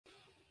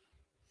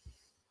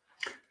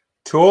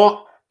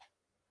To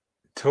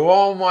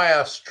all my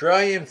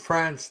Australian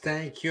friends,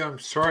 thank you. I'm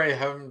sorry I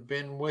haven't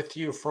been with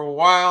you for a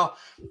while,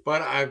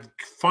 but I've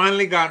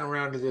finally gotten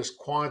around to this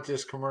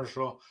Qantas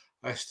commercial.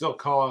 I still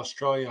call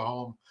Australia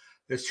home.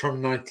 It's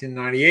from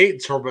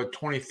 1998, so about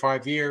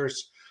 25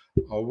 years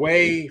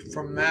away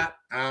from that.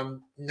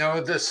 No,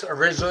 this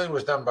originally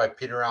was done by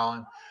Peter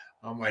Allen.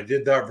 I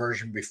did that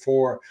version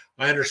before.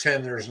 I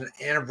understand there's an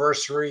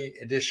anniversary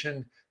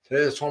edition to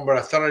this one, but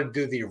I thought I'd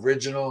do the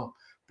original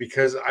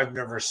because I've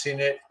never seen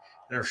it,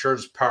 and I'm sure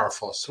it's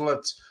powerful. So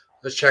let's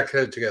check it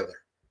out together.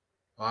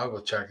 Well, I will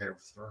check it out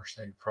first.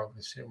 You've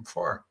probably seen it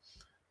before.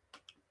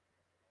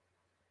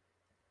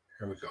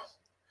 Here we go,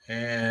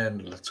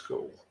 and let's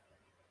go.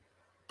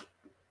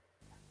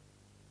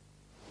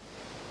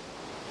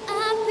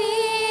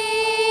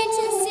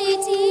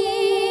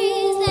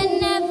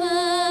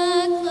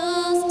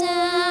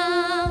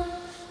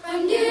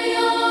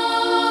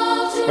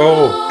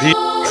 Oh,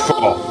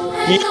 beautiful,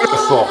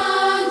 beautiful.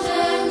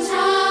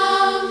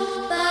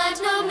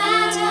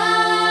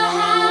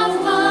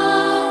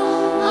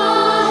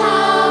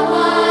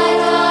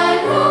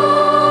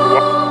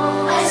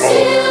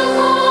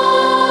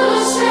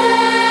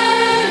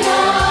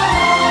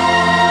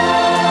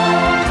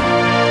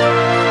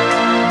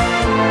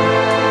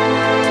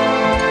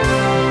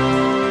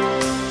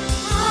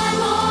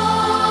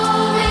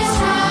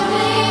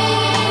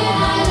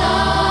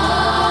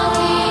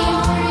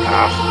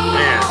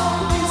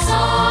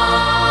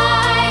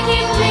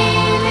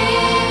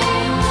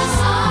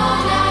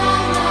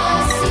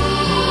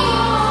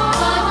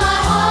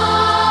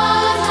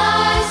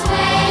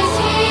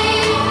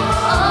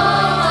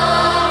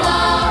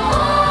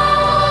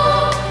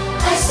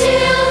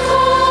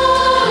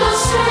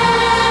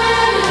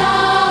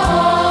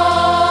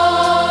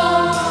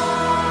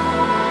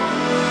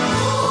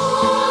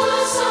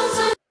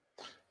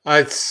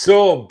 It's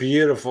so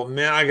beautiful,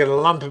 man. I got a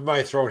lump in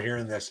my throat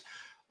hearing this.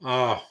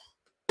 Oh.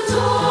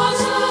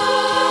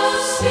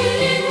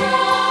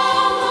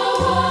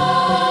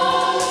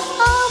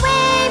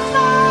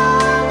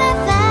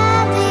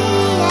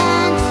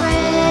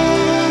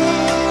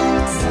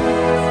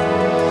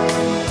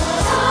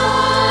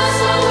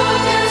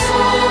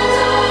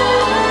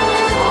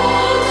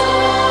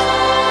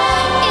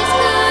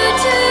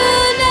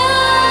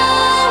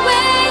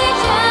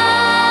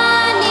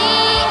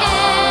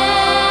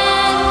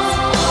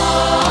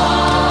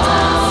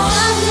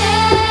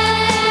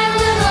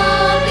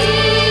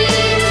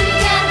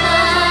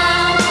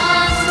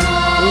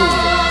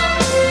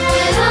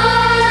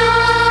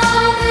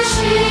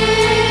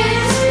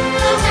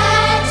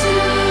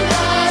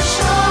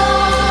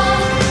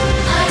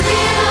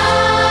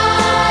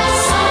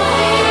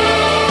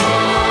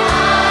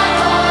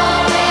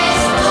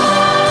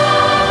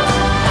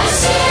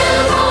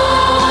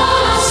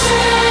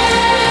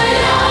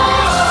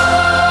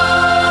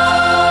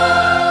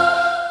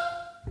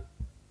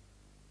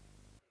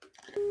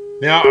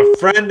 Now, a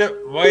friend,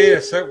 wait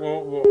a sec.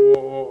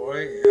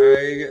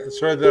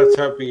 Sorry, that's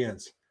how it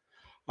begins.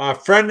 A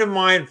friend of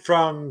mine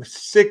from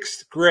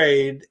 6th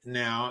grade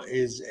now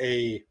is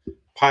a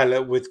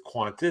pilot with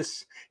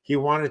Qantas. He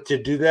wanted to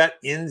do that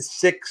in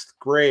 6th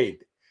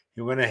grade.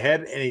 He went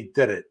ahead and he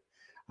did it.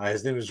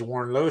 His name is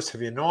Warren Lewis. If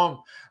you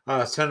know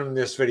him, send him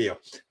this video.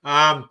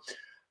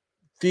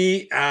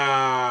 The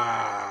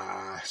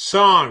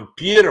song,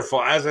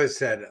 beautiful. As I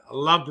said, a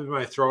lump in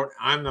my throat.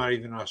 I'm not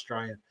even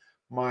Australian.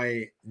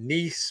 My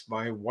niece,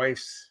 my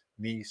wife's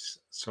niece,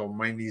 so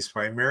my niece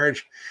by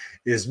marriage,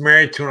 is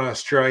married to an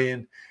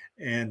Australian,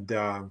 and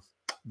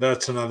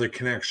that's another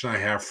connection I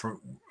have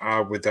from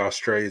with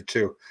Australia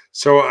too.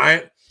 So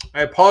I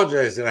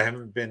apologize that I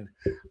haven't been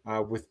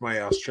with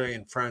my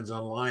Australian friends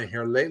online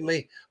here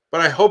lately,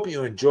 but I hope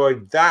you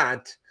enjoyed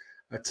that.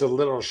 It's a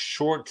little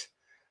short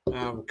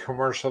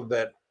commercial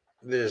that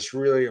is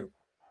really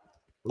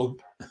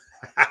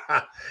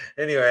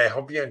anyway. I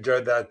hope you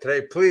enjoyed that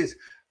today. Please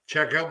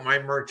check out my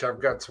merch.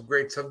 I've got some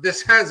great stuff.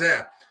 This has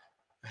a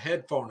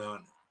headphone on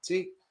it.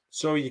 See?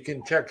 So you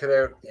can check it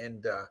out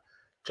and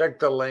check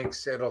the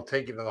links. It'll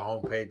take you to the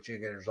homepage.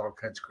 There's all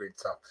kinds of great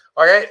stuff.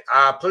 Okay.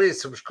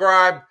 Please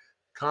subscribe,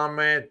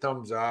 comment,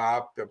 thumbs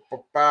up.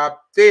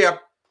 See ya. Of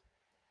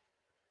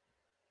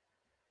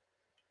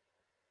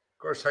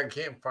course, I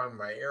can't find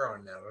my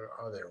arrow now.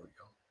 Oh, there we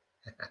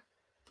go.